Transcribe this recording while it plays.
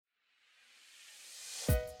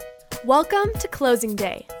Welcome to Closing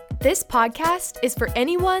Day. This podcast is for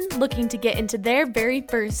anyone looking to get into their very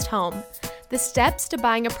first home. The steps to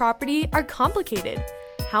buying a property are complicated.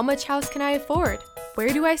 How much house can I afford? Where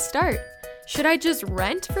do I start? Should I just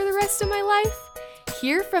rent for the rest of my life?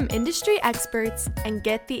 Hear from industry experts and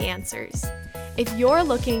get the answers. If you're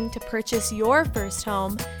looking to purchase your first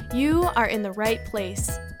home, you are in the right place.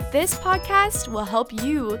 This podcast will help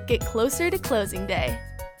you get closer to closing day.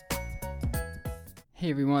 Hey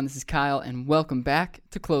everyone, this is Kyle and welcome back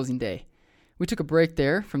to Closing Day. We took a break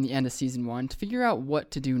there from the end of Season 1 to figure out what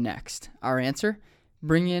to do next. Our answer?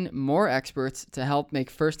 Bring in more experts to help make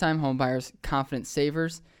first-time homebuyers confident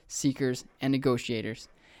savers, seekers, and negotiators.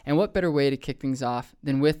 And what better way to kick things off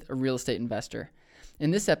than with a real estate investor? In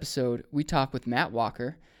this episode, we talk with Matt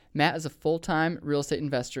Walker. Matt is a full-time real estate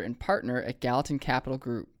investor and partner at Gallatin Capital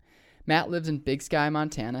Group. Matt lives in Big Sky,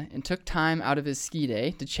 Montana, and took time out of his ski day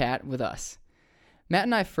to chat with us. Matt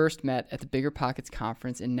and I first met at the Bigger Pockets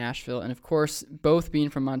Conference in Nashville, and of course, both being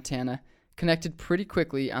from Montana, connected pretty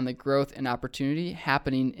quickly on the growth and opportunity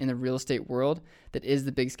happening in the real estate world that is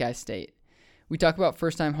the Big Sky State. We talk about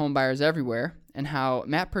first-time home buyers everywhere and how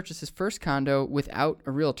Matt purchased his first condo without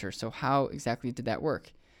a realtor, so how exactly did that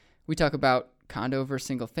work? We talk about condo versus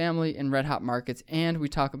single family in red-hot markets, and we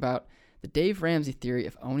talk about the Dave Ramsey theory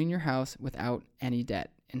of owning your house without any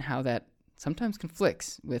debt and how that sometimes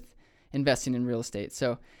conflicts with investing in real estate.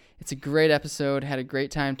 So it's a great episode. Had a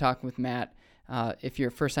great time talking with Matt. If you're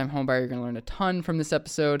a first-time homebuyer, you're going to learn a ton from this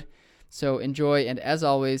episode. So enjoy, and as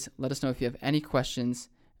always, let us know if you have any questions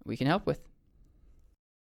we can help with.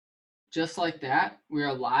 Just like that, we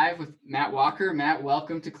are live with Matt Walker. Matt,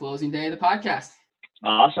 welcome to Closing Day of the podcast.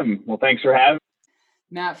 Awesome. Well, thanks for having me.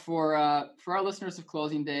 Matt, for our listeners of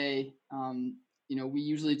Closing Day, we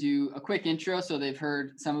usually do a quick intro so they've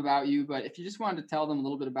heard some about you, but if you just wanted to tell them a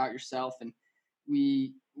little bit about yourself, and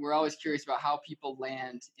we're always curious about how people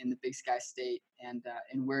land in the Big Sky State and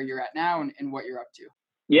where you're at now and what you're up to.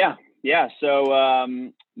 Yeah. So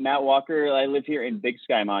Matt Walker, I live here in Big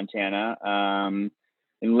Sky, Montana,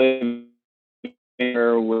 and live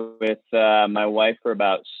here with my wife for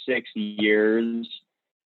about 6 years.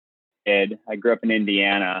 I grew up in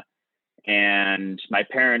Indiana, and my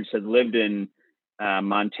parents had lived in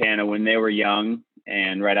Montana when they were young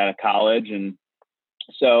and right out of college. And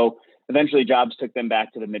so eventually jobs took them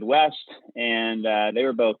back to the Midwest, and they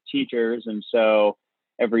were both teachers. And so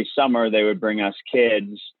every summer they would bring us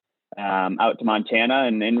kids out to Montana,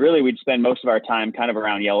 and really we'd spend most of our time kind of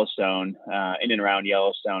around Yellowstone, in and around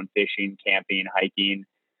Yellowstone, fishing, camping, hiking.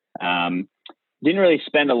 Didn't really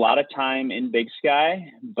spend a lot of time in Big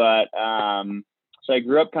Sky, but so I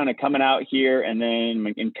grew up kind of coming out here, and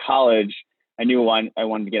then in college, I knew I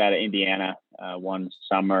wanted to get out of Indiana one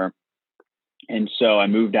summer. And so I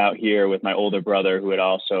moved out here with my older brother, who had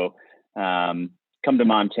also come to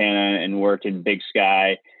Montana and worked in Big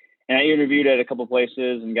Sky. And I interviewed at a couple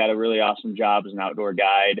places and got a really awesome job as an outdoor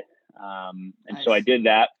guide. Nice. So I did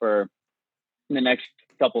that for the next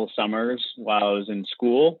couple of summers while I was in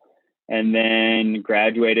school, and then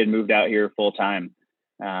graduated, moved out here full time.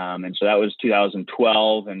 And so that was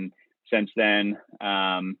 2012. And since then,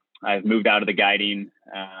 I've moved out of the guiding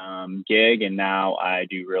gig, and now I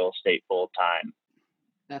do real estate full time.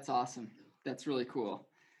 That's awesome. That's really cool.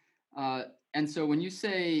 And so when you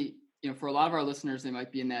say, for a lot of our listeners, they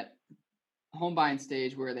might be in that home buying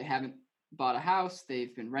stage where they haven't bought a house,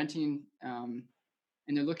 they've been renting, and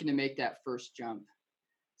they're looking to make that first jump.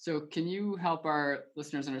 So can you help our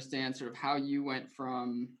listeners understand sort of how you went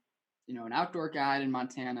from, an outdoor guide in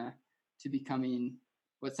Montana to becoming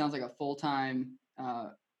what sounds like a full-time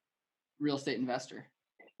real estate investor?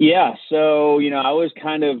 Yeah. So, I was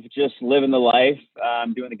kind of just living the life,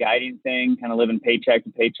 doing the guiding thing, kind of living paycheck to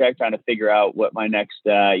paycheck, trying to figure out what my next,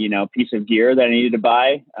 piece of gear that I needed to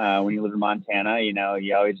buy. When you live in Montana,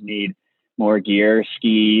 you always need more gear,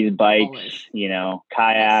 skis, bikes, Always.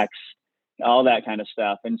 Kayaks, all that kind of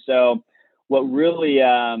stuff. And so what really,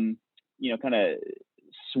 kind of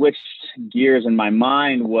switched gears in my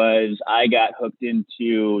mind was I got hooked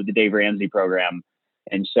into the Dave Ramsey program.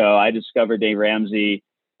 And so I discovered Dave Ramsey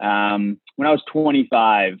when I was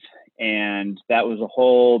 25, and that was a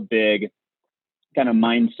whole big kind of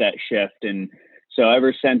mindset shift. And so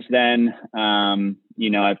ever since then,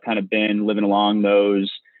 I've kind of been living along those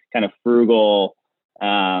kind of frugal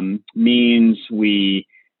means. We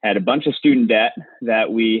had a bunch of student debt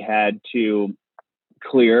that we had to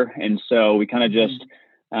clear. And so we kind of just,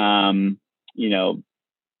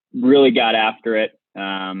 really got after it,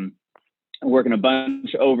 working a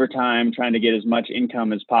bunch of overtime, trying to get as much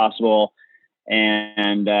income as possible,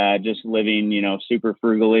 and just living, super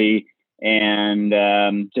frugally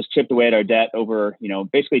and just chipped away at our debt over,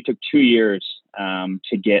 basically took 2 years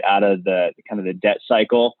to get out of the kind of the debt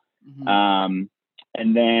cycle. Mm-hmm.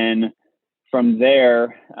 And then from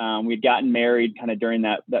there, we'd gotten married kind of during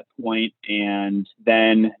that point, and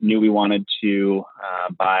then knew we wanted to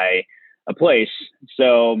buy a place.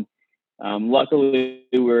 So luckily,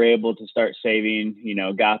 we were able to start saving.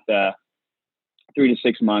 Got the 3 to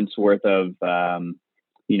 6 months worth of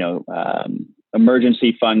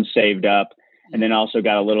emergency funds saved up, and then also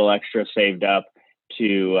got a little extra saved up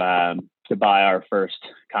to buy our first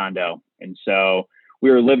condo. And so we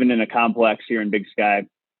were living in a complex here in Big Sky,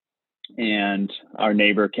 and our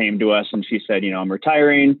neighbor came to us and she said, I'm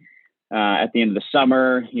retiring at the end of the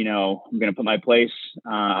summer. I'm going to put my place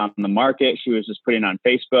on the market. She was just putting it on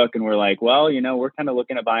Facebook, and we're like, well, we're kind of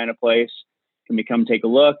looking at buying a place. Can we come take a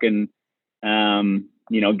look? And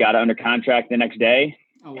got it under contract the next day.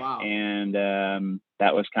 Oh, wow. And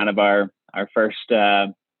that was kind of our first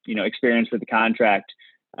experience with the contract.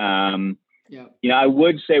 I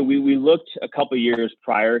would say we looked a couple of years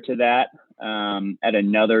prior to that at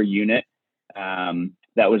another unit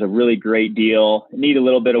that was a really great deal. Need a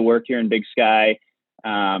little bit of work here in Big Sky,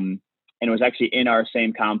 and it was actually in our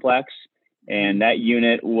same complex. And that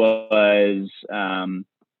unit was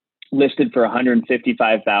listed for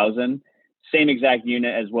 $155,000, same exact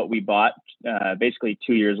unit as what we bought basically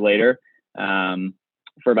 2 years later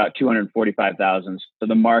for about $245,000. So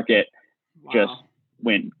the market just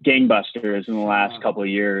went gangbusters in the last couple of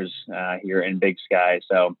years here in Big Sky.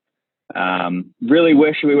 So really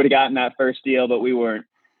wish we would have gotten that first deal, but we weren't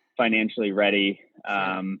financially ready.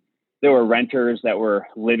 There were renters that were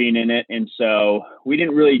living in it, and so we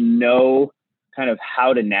didn't really know kind of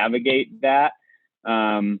how to navigate that,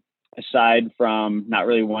 aside from not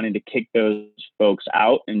really wanting to kick those folks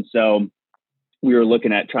out. And so we were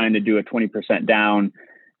looking at trying to do a 20% down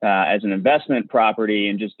as an investment property,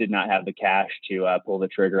 and just did not have the cash to pull the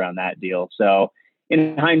trigger on that deal. So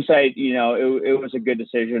in hindsight, it was a good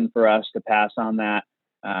decision for us to pass on that.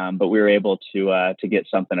 But we were able to get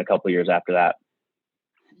something a couple of years after that.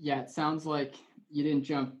 Yeah, it sounds like you didn't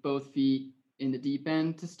jump both feet in the deep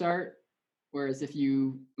end to start. Whereas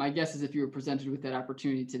my guess is if you were presented with that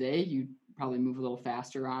opportunity today, you'd probably move a little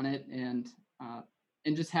faster on it and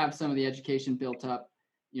just have some of the education built up.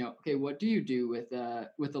 Okay, what do you do with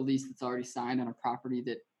a lease that's already signed on a property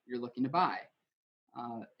that you're looking to buy?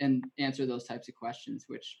 And answer those types of questions,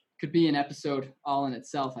 which could be an episode all in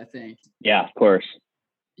itself, I think. Yeah, of course.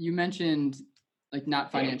 You mentioned like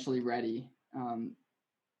not financially ready,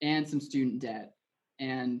 and some student debt.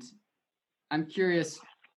 And I'm curious,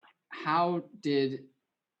 how did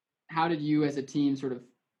you as a team sort of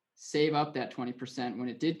save up that 20% when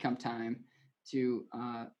it did come time to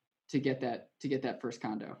get that first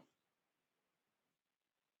condo?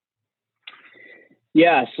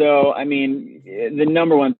 Yeah. So, I mean, the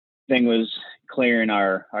number one thing was clearing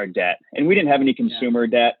our debt, and we didn't have any consumer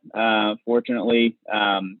debt. Fortunately,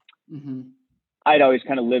 I'd always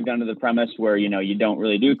kind of lived under the premise where, you don't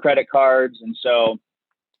really do credit cards. And so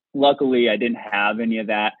luckily I didn't have any of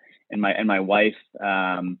that. And my wife,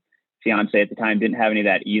 fiance at the time, didn't have any of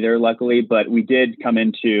that either, luckily, but we did come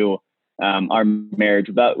into our marriage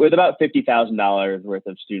with about $50,000 worth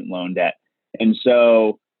of student loan debt. And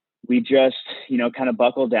so we just, kind of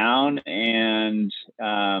buckled down, and,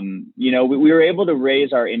 we were able to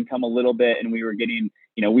raise our income a little bit, and we were getting,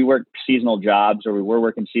 we worked seasonal jobs, or we were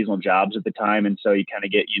working seasonal jobs at the time. And so you kind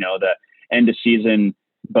of get, the end of season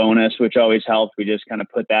bonus, which always helped. We just kind of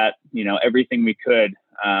put that, everything we could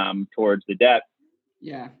towards the debt.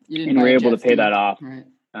 Yeah. And we were able to pay that off. Right.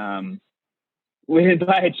 We didn't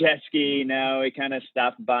buy a jet ski. No, we kind of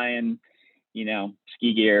stopped buying,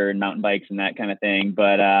 ski gear and mountain bikes and that kind of thing.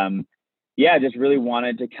 But just really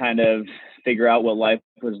wanted to kind of figure out what life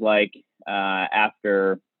was like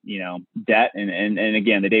after, debt. And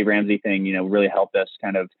again, the Dave Ramsey thing, really helped us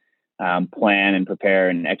kind of plan and prepare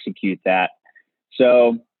and execute that.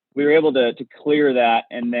 So we were able to clear that,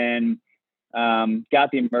 and then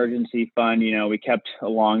got the emergency fund. We kept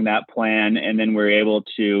along that plan, and then we were able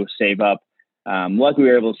to save up. Luckily, we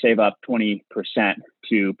were able to save up 20%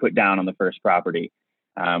 to put down on the first property.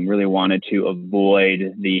 Really wanted to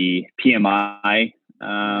avoid the PMI,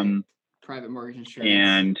 private mortgage insurance,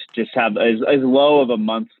 and just have as low of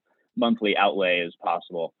a monthly outlay as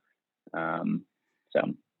possible.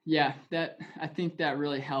 Yeah, I think that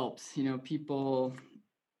really helps. people,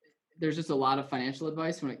 there's just a lot of financial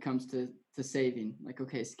advice when it comes to saving. Like,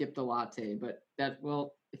 okay, skip the latte, but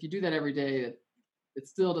if you do that every day, it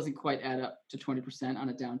still doesn't quite add up to 20% on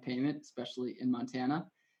a down payment, especially in Montana.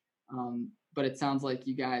 But it sounds like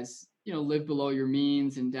you guys live below your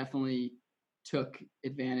means and definitely took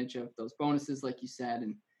advantage of those bonuses, like you said,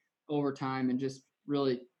 and over time, and just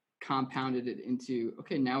really compounded it into,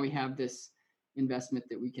 okay, now we have this investment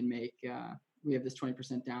that we can make. We have this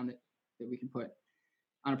 20% down that we can put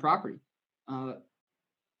on a property.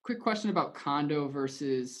 Quick question about condo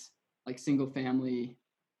versus like single family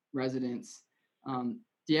residence. Do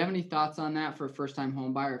you have any thoughts on that for a first time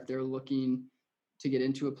home buyer if they're looking to get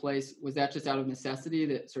into a place? Was that just out of necessity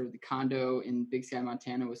that sort of the condo in Big Sky,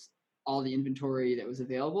 Montana was all the inventory that was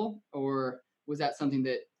available, or was that something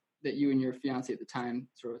that you and your fiance at the time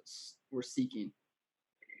sort of were seeking?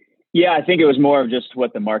 Yeah, I think it was more of just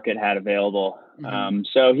what the market had available.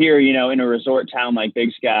 So here, in a resort town like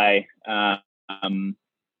Big Sky, the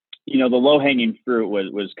low hanging fruit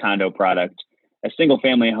was condo product. A single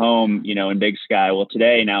family home, in Big Sky, well,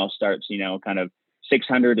 today now starts, kind of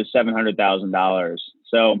 $600,000 to $700,000.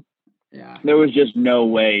 So yeah, there was just no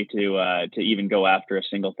way to even go after a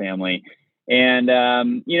single family. And,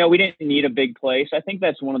 we didn't need a big place. I think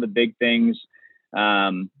that's one of the big things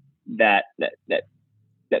that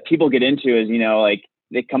people get into is, like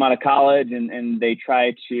they come out of college and they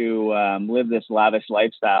try to live this lavish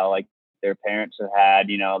lifestyle like their parents have had,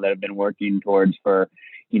 that have been working towards for,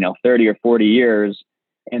 30 or 40 years.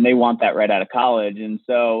 And they want that right out of college. And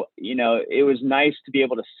so, it was nice to be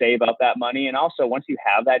able to save up that money. And also once you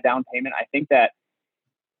have that down payment, I think that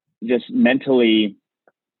just mentally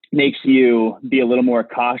makes you be a little more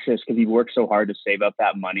cautious because you've worked so hard to save up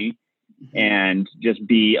that money and just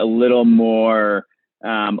be a little more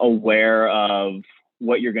aware of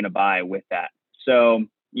what you're going to buy with that. So,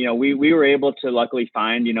 we were able to luckily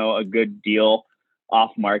find, a good deal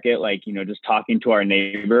off market, like, just talking to our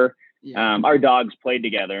neighbor. Yeah. Our dogs played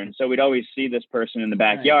together. And so we'd always see this person in the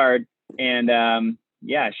backyard. Right. And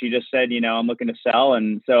she just said, I'm looking to sell.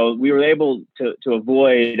 And so we were able to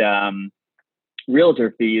avoid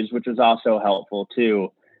realtor fees, which was also helpful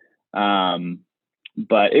too.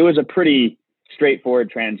 But it was a pretty straightforward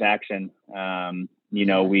transaction.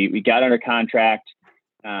 We got under contract.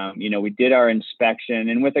 We did our inspection.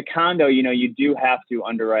 And with a condo, you do have to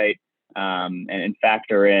underwrite and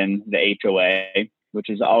factor in the HOA, which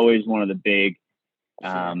is always one of the big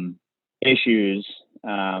issues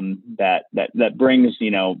that brings,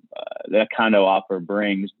 the condo offer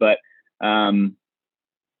brings. But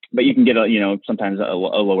you can get sometimes a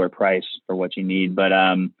lower price for what you need. But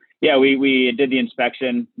we did the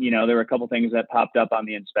inspection. There were a couple things that popped up on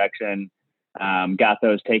the inspection. Got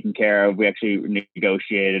those taken care of. We actually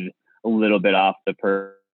negotiated a little bit off the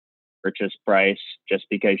purchase price just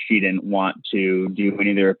because she didn't want to do any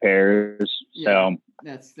of the repairs. Yeah, so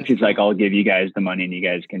that's she's like, I'll give you guys the money and you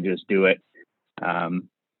guys can just do it. Yeah.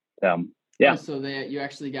 Oh, so you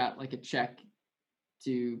actually got like a check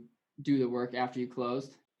to do the work after you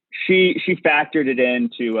closed? She factored it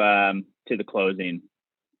into to the closing.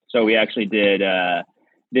 So we actually did an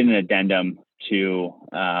addendum to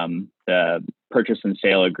the purchase and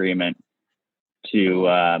sale agreement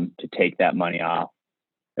to take that money off.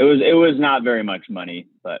 It was not very much money,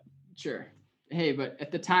 but sure. Hey, but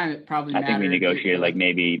at the time it probably mattered. I think we negotiated like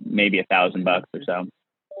maybe $1,000 or so.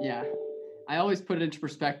 Yeah. I always put it into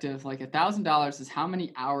perspective, like $1,000 is how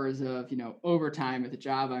many hours of, overtime at the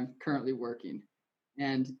job I'm currently working.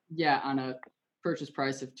 And yeah, on a purchase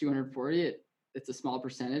price of $240, it's a small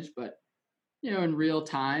percentage, but in real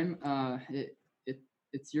time,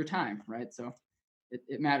 it's your time, right? So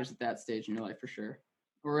it matters at that stage in your life for sure,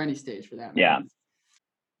 or any stage for that matter. Yeah.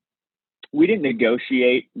 We didn't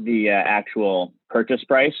negotiate the actual purchase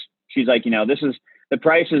price. She's like, the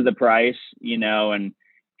price is the price, and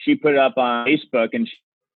she put it up on Facebook, and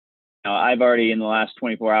I've already in the last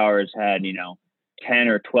 24 hours had, 10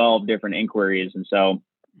 or 12 different inquiries. And so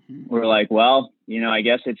we're like, well, I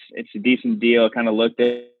guess it's a decent deal. Kind of looked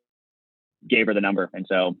at, gave her the number. And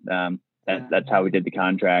so that's how we did the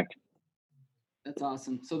contract. That's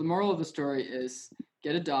awesome. So the moral of the story is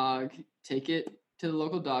get a dog, take it to the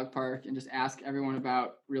local dog park, and just ask everyone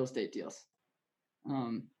about real estate deals.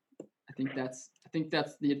 I think that's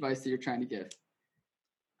the advice that you're trying to give.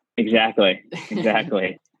 Exactly.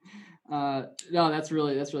 No, that's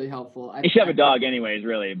really helpful. You should have a dog anyways,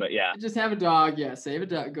 really, but yeah. Just have a dog. Yeah. Save a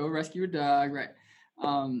dog, go rescue a dog. Right.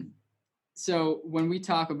 So when we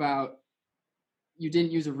talk about, you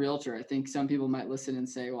didn't use a realtor, I think some people might listen and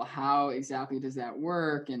say, well, how exactly does that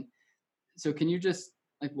work? And so can you just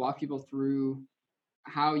like walk people through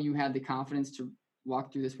how you had the confidence to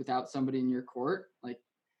walk through this without somebody in your court? Like,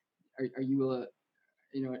 are you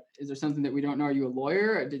is there something that we don't know? Are you a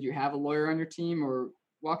lawyer? Or did you have a lawyer on your team, or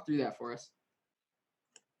walk through that for us?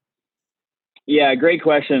 Yeah, great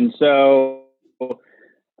question. So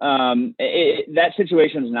that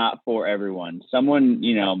situation is not for everyone. Someone,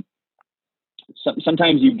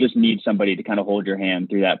 sometimes you just need somebody to kind of hold your hand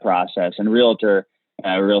through that process. And real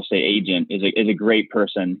estate agent is a great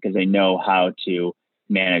person because they know how to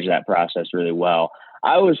manage that process really well.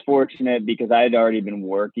 I was fortunate because I had already been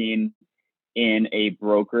working in a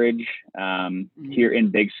brokerage here in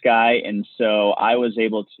Big Sky. And so I was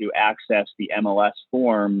able to access the MLS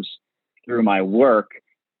forms through my work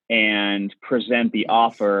and present the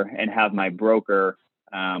offer and have my broker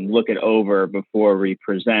look it over before we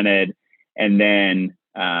presented and then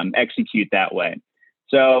execute that way.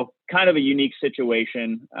 So kind of a unique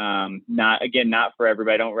situation. Not for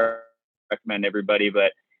everybody. I don't recommend everybody,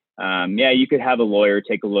 but you could have a lawyer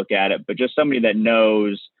take a look at it, but just somebody that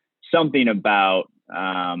knows something about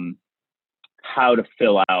how to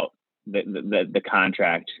fill out the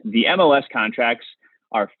contract. The MLS contracts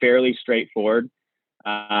are fairly straightforward,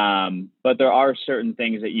 but there are certain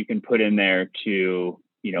things that you can put in there to,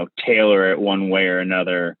 tailor it one way or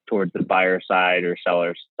another towards the buyer side or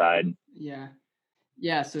seller side.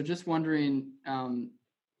 Yeah. So just wondering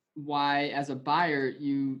why, as a buyer,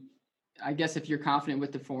 I guess if you're confident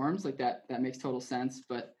with the forms, like that makes total sense.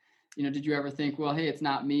 But, did you ever think, well, hey, it's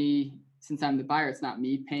not me, since I'm the buyer, it's not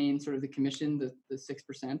me paying sort of the commission, the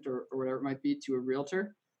 6% or whatever it might be to a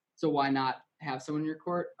realtor. So why not have someone in your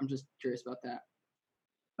court? I'm just curious about that.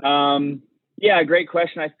 Great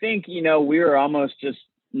question. I think, we were almost just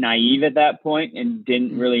naive at that point and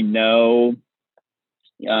didn't really know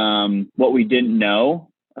what we didn't know,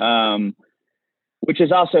 which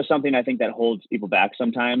is also something I think that holds people back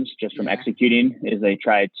sometimes just from executing, is they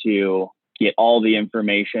try to get all the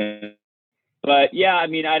information. But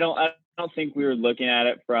I don't think we were looking at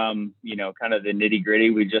it from, kind of the nitty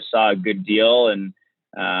gritty. We just saw a good deal and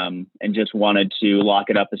just wanted to lock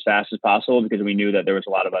it up as fast as possible because we knew that there was a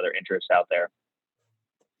lot of other interest out there.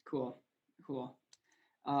 Cool.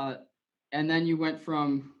 And then you went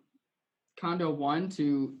from Condo One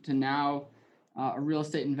to now a real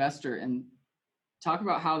estate investor, and talk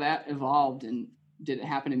about how that evolved. And did it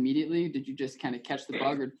happen immediately? Did you just kind of catch the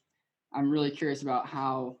bug? Or I'm really curious about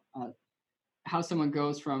how someone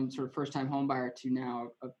goes from sort of first-time home buyer to now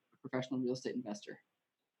a professional real estate investor.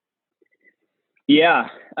 Yeah,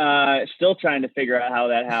 still trying to figure out how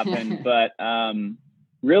that happened. But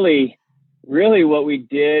really what we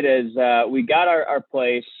did is we got our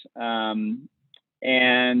place and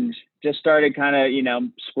just started kind of,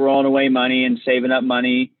 squirreling away money and saving up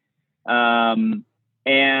money. And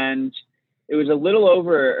it was a little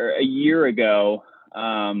over a year ago.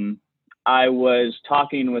 I was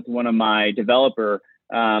talking with one of my developer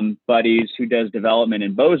buddies who does development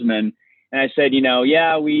in Bozeman. And I said,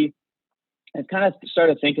 I kind of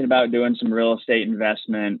started thinking about doing some real estate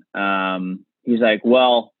investment. He's like,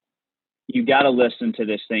 well, you got to listen to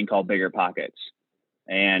this thing called Bigger Pockets.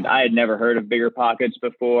 And I had never heard of Bigger Pockets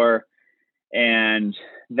before. And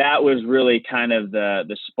that was really kind of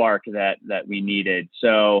the spark that we needed.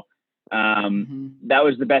 So that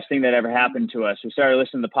was the best thing that ever happened to us. We started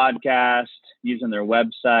listening to the podcast, using their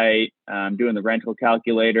website, doing the rental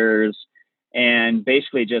calculators, and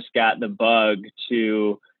basically just got the bug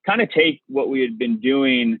to kind of take what we had been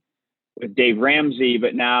doing with Dave Ramsey,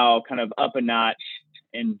 but now kind of up a notch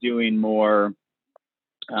and doing more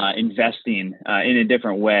investing in a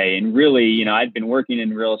different way. And really, I'd been working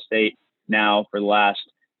in real estate now for the last,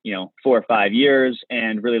 4 or 5 years,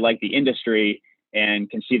 and really like the industry and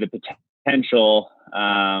can see the potential,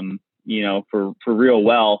 for real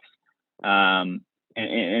wealth and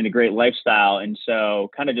a great lifestyle. And so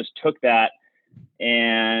kind of just took that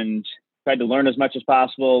and tried to learn as much as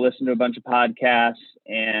possible, listen to a bunch of podcasts.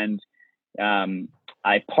 And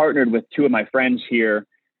I partnered with 2 of my friends here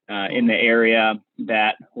in the area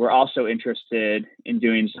that were also interested in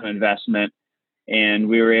doing some investment. And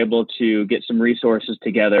we were able to get some resources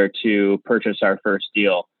together to purchase our first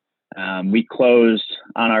deal. We closed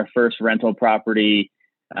on our first rental property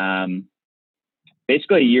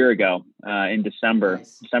basically a year ago in December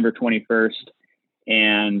 21st.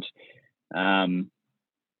 And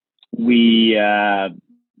we got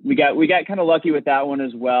kind of lucky with that one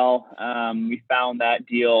as well. We found that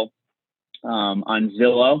deal on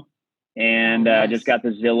Zillow and just got the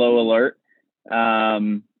Zillow alert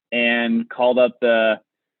and called up the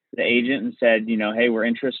agent and said, hey, we're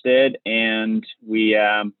interested. And we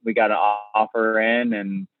got an offer in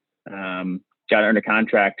and got under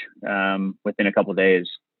contract within a couple of days.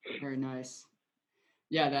 Very nice.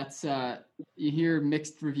 Yeah, that's you hear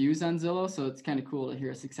mixed reviews on Zillow, so it's kind of cool to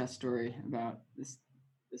hear a success story about this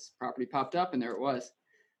property popped up and there it was.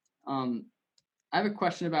 I have a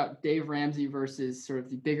question about Dave Ramsey versus sort of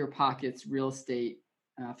the Bigger Pockets real estate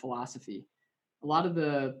philosophy. A lot of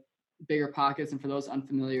the bigger pockets, and for those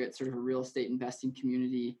unfamiliar, it's sort of a real estate investing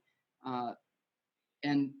community.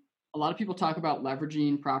 And a lot of people talk about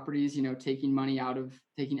leveraging properties,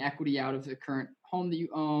 taking equity out of the current home that you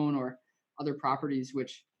own or other properties,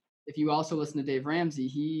 which if you also listen to Dave Ramsey,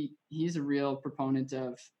 he's a real proponent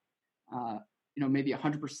of, maybe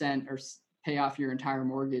 100% or pay off your entire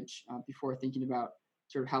mortgage before thinking about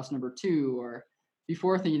sort of house number 2, or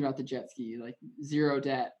before thinking about the jet ski, like zero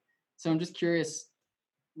debt. So I'm just curious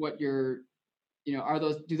what do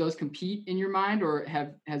those compete in your mind, or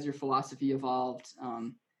has your philosophy evolved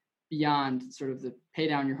beyond sort of the pay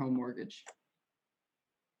down your home mortgage?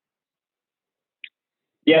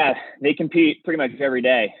 Yeah, they compete pretty much every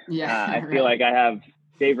day. Yeah, I feel like I have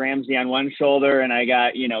Dave Ramsey on one shoulder and I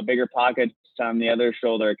got, bigger pockets on the other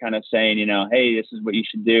shoulder kind of saying, hey, this is what you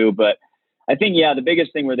should do. But I think, the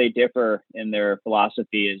biggest thing where they differ in their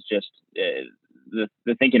philosophy is just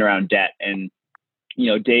the thinking around debt. And,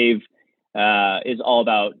 Dave is all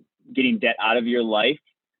about getting debt out of your life.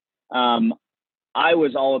 I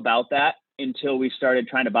was all about that until we started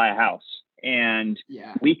trying to buy a house. And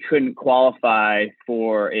we couldn't qualify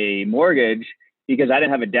for a mortgage because I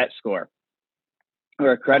didn't have a debt score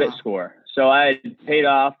or a credit score. So I had paid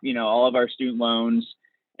off, all of our student loans,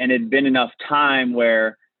 and it had been enough time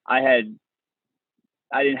where I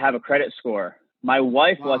didn't have a credit score. My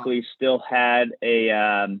wife luckily still had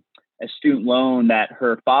a student loan that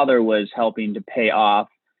her father was helping to pay off.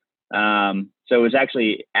 So it was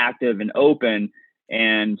actually active and open.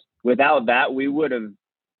 And without that, we would have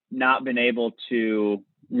not been able to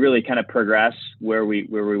really kind of progress where we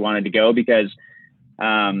wanted to go, because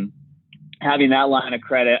having that line of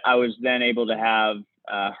credit, I was then able to have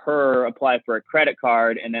her apply for a credit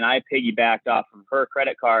card, and then I piggybacked off of her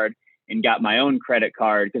credit card and got my own credit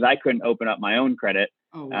card because I couldn't open up my own credit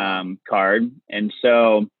card. And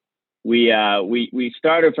so we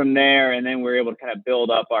started from there, and then we were able to kind of build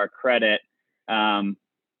up our credit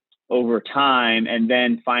over time, and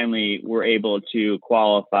then finally we're able to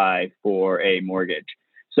qualify for a mortgage.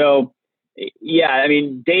 So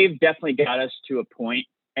Dave definitely got us to a point,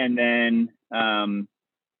 and then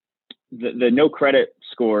the no credit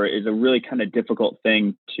score is a really kind of difficult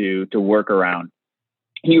thing to work around.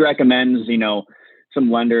 He recommends, some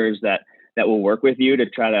lenders that will work with you to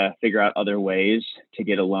try to figure out other ways to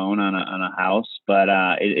get a loan on a house, but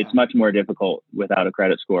it's much more difficult without a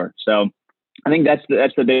credit score. So I think that's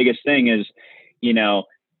the biggest thing is,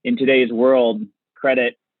 in today's world,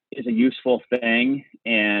 credit is a useful thing,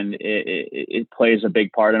 and it plays a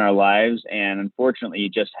big part in our lives. And unfortunately, you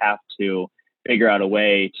just have to figure out a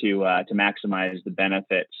way to maximize the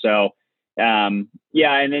benefit. So, and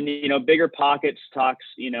then, Bigger Pockets talks,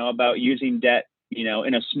 about using debt,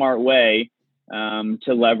 in a smart way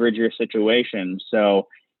to leverage your situation. So,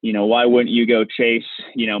 why wouldn't you go chase,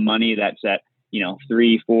 money that's at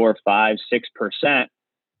 3, 4, 5, 6%,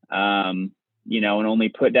 and only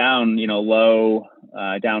put down, low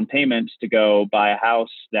down payments to go buy a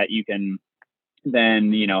house that you can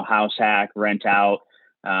then, house hack, rent out,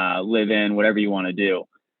 live in, whatever you want to do.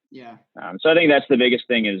 Yeah. So I think that's the biggest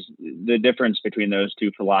thing is the difference between those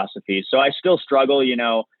two philosophies. So I still struggle,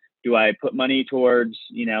 do I put money towards,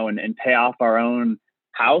 and pay off our own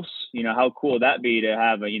house? How cool would that be to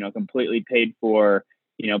have a, completely paid for,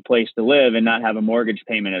 place to live and not have a mortgage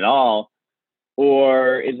payment at all?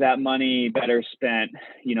 Or is that money better spent,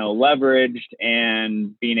 leveraged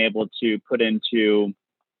and being able to put into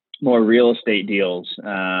more real estate deals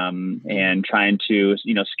and trying to,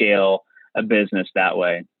 scale a business that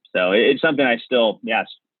way? So it's something I still,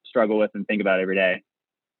 struggle with and think about every day.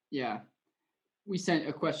 Yeah. We sent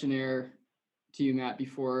a questionnaire to you, Matt,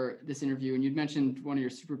 before this interview, and you'd mentioned one of your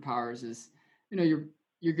superpowers is,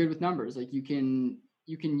 you're good with numbers. Like you can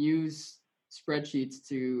use spreadsheets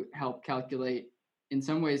to help calculate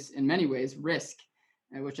in many ways, risk,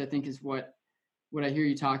 which I think is what I hear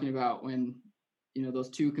you talking about when, those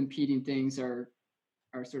two competing things are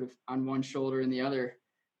sort of on one shoulder and the other,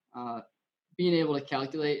 being able to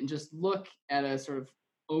calculate and just look at a sort of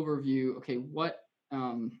overview. Okay, what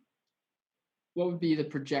would be the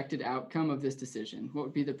projected outcome of this decision? What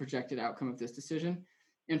would be the projected outcome of this decision?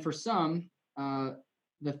 And for some,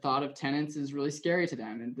 the thought of tenants is really scary to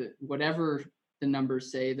them, and whatever the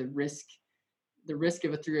numbers say, the risk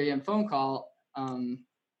of a 3 a.m. phone call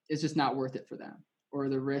is just not worth it for them, or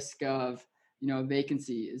the risk of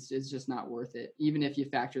vacancy is just not worth it, even if you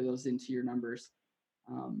factor those into your numbers.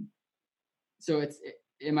 So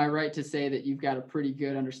am I right to say that you've got a pretty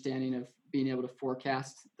good understanding of being able to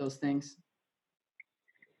forecast those things?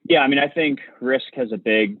 Yeah, I think risk has a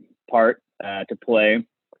big part to play.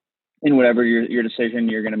 in whatever your decision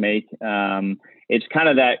you're going to make. It's kind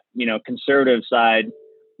of that, conservative side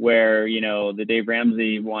where, the Dave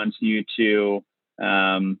Ramsey wants you to,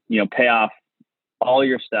 pay off all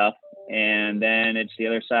your stuff. And then it's the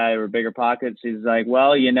other side where Bigger Pockets is like,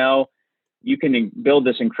 well, you can build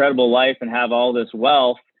this incredible life and have all this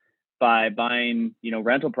wealth by buying,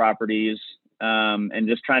 rental properties, and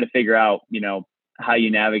just trying to figure out, how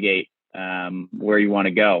you navigate, where you want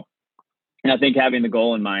to go. And I think having the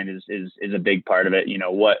goal in mind is a big part of it.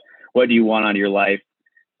 What do you want out of your life?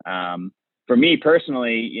 For me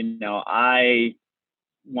personally, I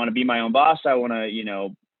want to be my own boss. I want to,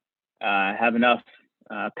 have enough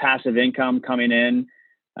passive income coming in,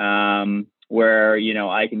 where,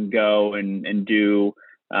 I can go and do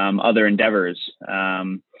other endeavors,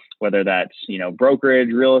 whether that's,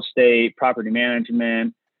 brokerage, real estate, property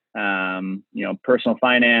management, personal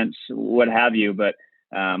finance, what have you. But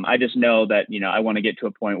I just know that, I want to get to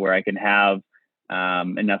a point where I can have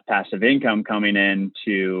enough passive income coming in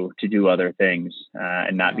to do other things,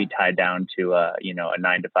 and not be tied down to a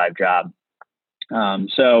 9-to-5 job.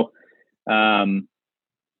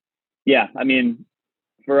 I mean,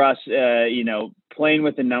 for us, playing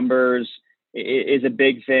with the numbers is a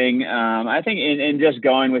big thing. I think in just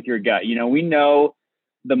going with your gut, we know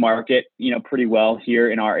the market, pretty well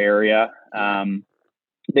here in our area.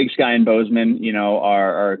 Big Sky and Bozeman,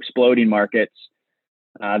 are exploding markets.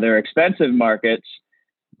 They're expensive markets,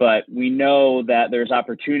 but we know that there's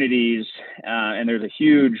opportunities, and there's a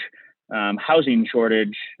huge housing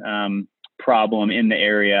shortage problem in the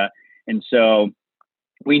area. And so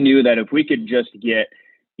we knew that if we could just get,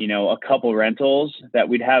 a couple rentals, that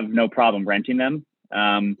we'd have no problem renting them.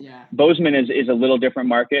 Bozeman is a little different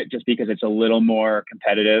market just because it's a little more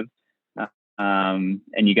competitive. And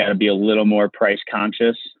you got to be a little more price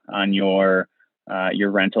conscious on your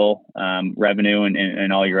rental revenue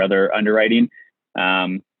and all your other underwriting.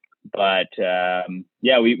 We've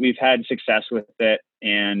had success with it.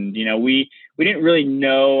 And, we didn't really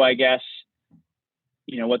know, I guess,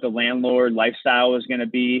 what the landlord lifestyle was going to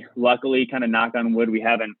be. Luckily, kind of knock on wood, we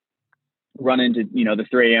haven't run into, the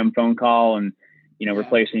 3 a.m. phone call and,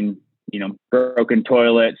 replacing, broken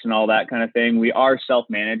toilets and all that kind of thing. We are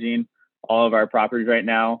self-managing all of our properties right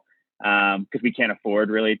now, because we can't afford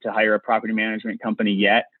really to hire a property management company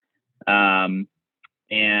yet.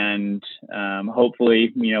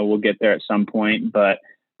 Hopefully, we'll get there at some point, but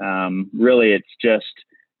really it's just,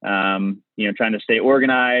 trying to stay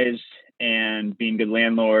organized and being good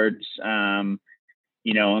landlords. In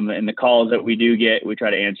the calls that we do get, we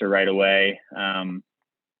try to answer right away. And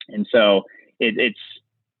so it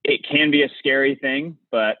can be a scary thing,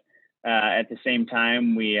 but at the same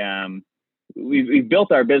time, we've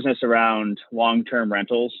built our business around long-term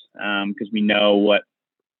rentals, because we know what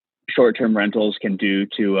short-term rentals can do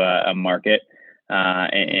to a market.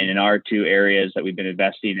 And in our 2 areas that we've been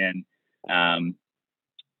investing in,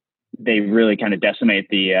 they really kind of decimate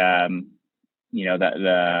the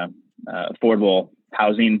affordable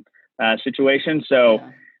housing situation. So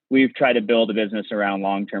we've tried to build a business around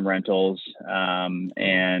long-term rentals,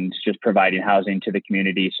 and just providing housing to the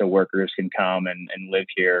community so workers can come and live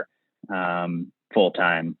here full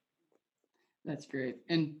time. That's great.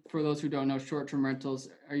 And for those who don't know, short-term rentals,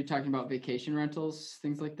 are you talking about vacation rentals,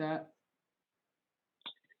 things like that?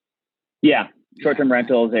 Yeah. Short-term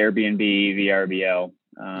rentals, Airbnb, VRBO.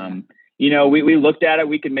 We looked at it.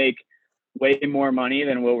 We could make way more money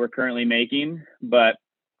than what we're currently making, but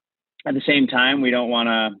at the same time, we don't want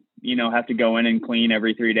to, have to go in and clean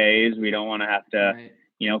every 3 days. We don't want to have to,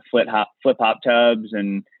 flip hot tubs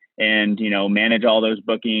and manage all those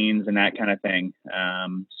bookings and that kind of thing.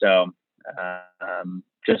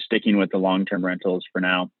 Just sticking with the long-term rentals for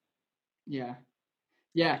now. Yeah.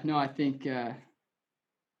 No, I think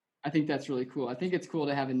that's really cool. I think it's cool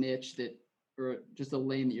to have a niche or just a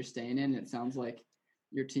lane that you're staying in. It sounds like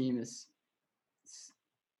your team has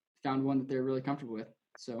found one that they're really comfortable with.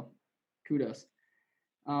 So kudos.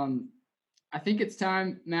 I think it's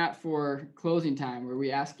time, Matt, for closing time, where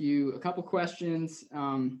we ask you a couple questions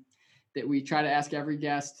that we try to ask every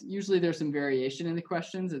guest. Usually there's some variation in the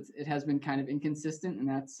questions. It has been kind of inconsistent, and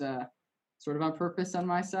that's sort of on purpose on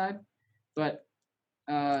my side. But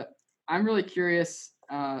I'm really curious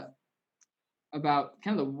about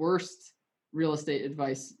kind of the worst real estate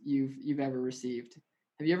advice you've ever received.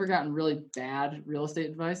 Have you ever gotten really bad real estate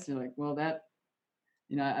advice? You're like, well, that,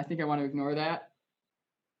 I think I want to ignore that.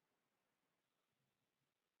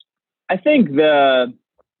 I think the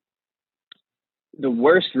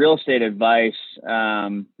worst real estate advice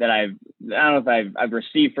that I don't know if I've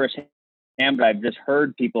received firsthand, but I've just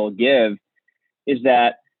heard people give, is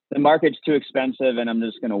that the market's too expensive and I'm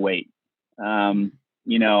just going to wait.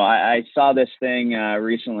 I saw this thing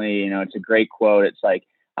recently. It's a great quote. It's like,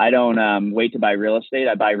 I don't wait to buy real estate.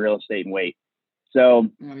 I buy real estate and wait. So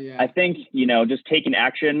I think, just taking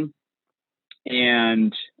action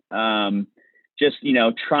and just,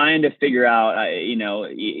 trying to figure out,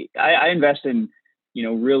 I invest in,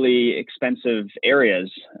 really expensive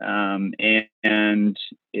areas. And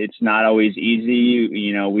it's not always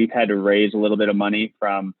easy. We've had to raise a little bit of money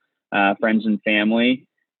from friends and family.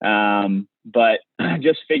 But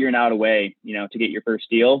just figuring out a way, to get your first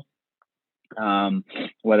deal,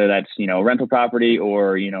 whether that's, rental property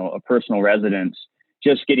or, a personal residence,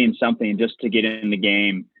 just getting something just to get in the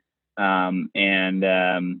game.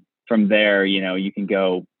 And from there, you can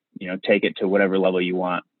go, take it to whatever level you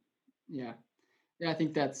want. Yeah. I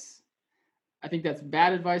think that's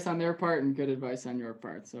bad advice on their part and good advice on your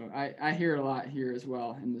part. So I hear it a lot here as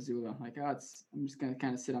well in Missoula. Like, I'm just going to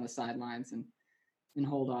kind of sit on the sidelines and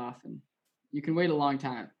hold off. And you can wait a long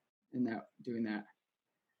time in doing that.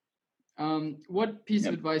 What piece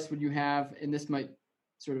of advice would you have, and this might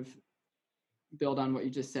sort of build on what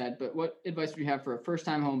you just said, but what advice would you have for a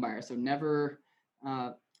first-time home buyer? So never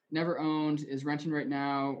owned, is renting right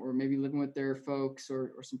now, or maybe living with their folks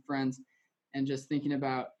or some friends, and just thinking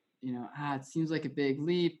about, it seems like a big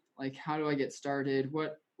leap. Like, how do I get started?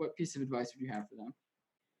 What piece of advice would you have for them?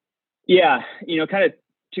 Yeah, kind of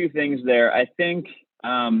two things there. I think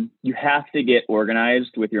you have to get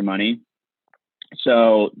organized with your money.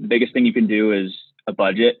 So the biggest thing you can do is a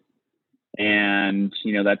budget. And,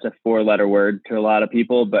 that's a 4-letter word to a lot of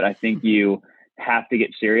people, but I think you have to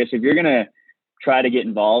get serious. If you're going to try to get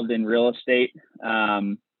involved in real estate,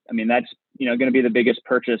 that's, going to be the biggest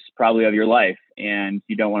purchase probably of your life, and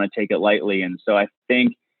you don't want to take it lightly. And so I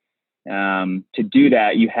think to do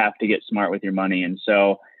that, you have to get smart with your money. And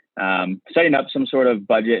so setting up some sort of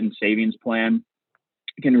budget and savings plan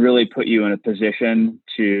can really put you in a position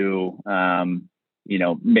to,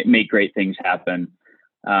 make great things happen.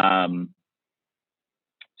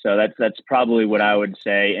 So that's probably what I would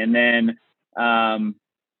say. And then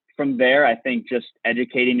from there, I think just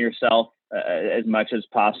educating yourself as much as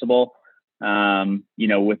possible,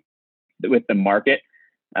 with the market,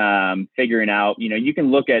 figuring out, you can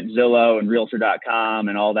look at Zillow and Realtor.com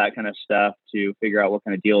and all that kind of stuff to figure out what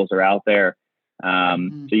kind of deals are out there.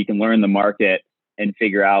 So you can learn the market and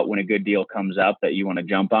figure out when a good deal comes up that you want to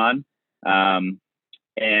jump on.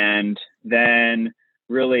 And then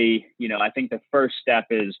really, I think the first step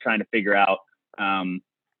is trying to figure out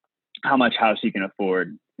how much house you can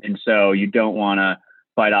afford. And so you don't want to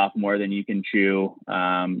bite off more than you can chew.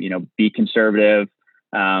 Be conservative.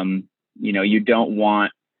 You don't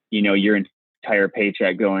want, your entire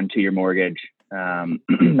paycheck going to your mortgage.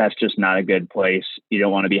 That's just not a good place. You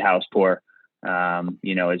don't want to be house poor,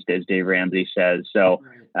 as Dave Ramsey says. So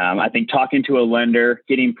I think talking to a lender,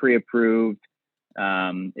 getting pre-approved,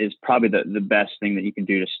 is probably the best thing that you can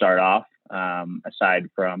do to start off, aside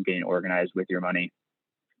from getting organized with your money.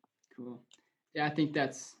 Cool. Yeah, I think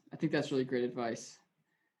that's really great advice.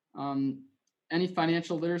 Any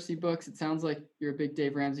financial literacy books? It sounds like you're a big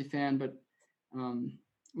Dave Ramsey fan, but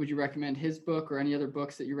would you recommend his book or any other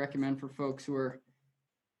books that you recommend for folks who are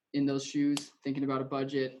in those shoes, thinking about a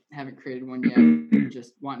budget, haven't created one yet,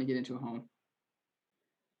 just wanting to get into a home?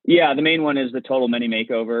 Yeah, the main one is The Total Money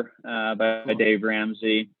Makeover by Dave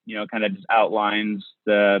Ramsey. Kind of just outlines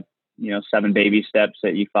the 7 baby steps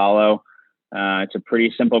that you follow. It's a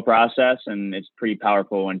pretty simple process, and it's pretty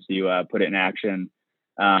powerful once you put it in action.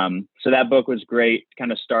 So that book was great,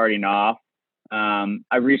 kind of starting off.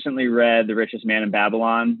 I recently read The Richest Man in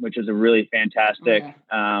Babylon, which is a really fantastic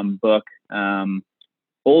book.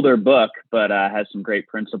 Older book, but has some great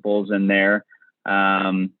principles in there.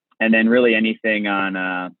 And then really anything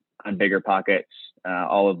on BiggerPockets.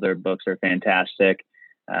 All of their books are fantastic.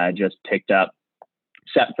 Just picked up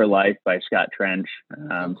Set for Life by Scott Trench.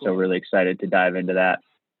 Cool. So really excited to dive into that.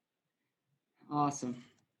 Awesome.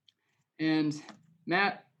 And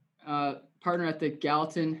Matt, partner at the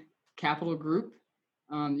Gallatin Capital Group.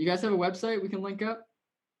 You guys have a website we can link up?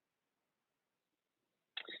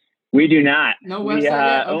 We do not. No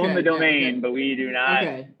website. We own the domain, but we do not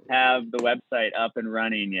have the website up and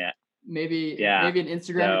running yet. Maybe an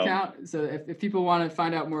Instagram account. So if people want to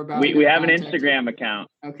find out more about we have an Instagram account.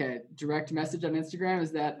 Okay. Direct message on Instagram.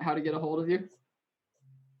 Is that how to get a hold of you?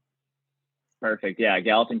 Perfect. Yeah.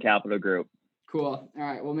 Gallatin Capital Group. Cool. All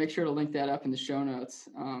right. We'll make sure to link that up in the show notes.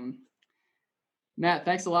 Matt,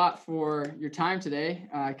 thanks a lot for your time today.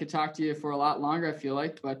 I could talk to you for a lot longer, I feel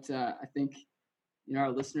like, but I think our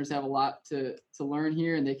listeners have a lot to learn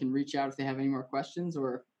here, and they can reach out if they have any more questions,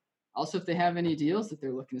 or also if they have any deals that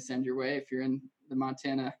they're looking to send your way. If you're in the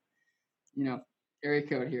Montana area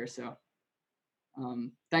code here. So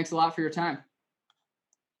thanks a lot for your time.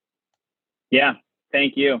 Yeah,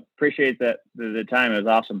 thank you. Appreciate the time. It was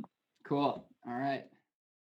awesome. Cool. All right.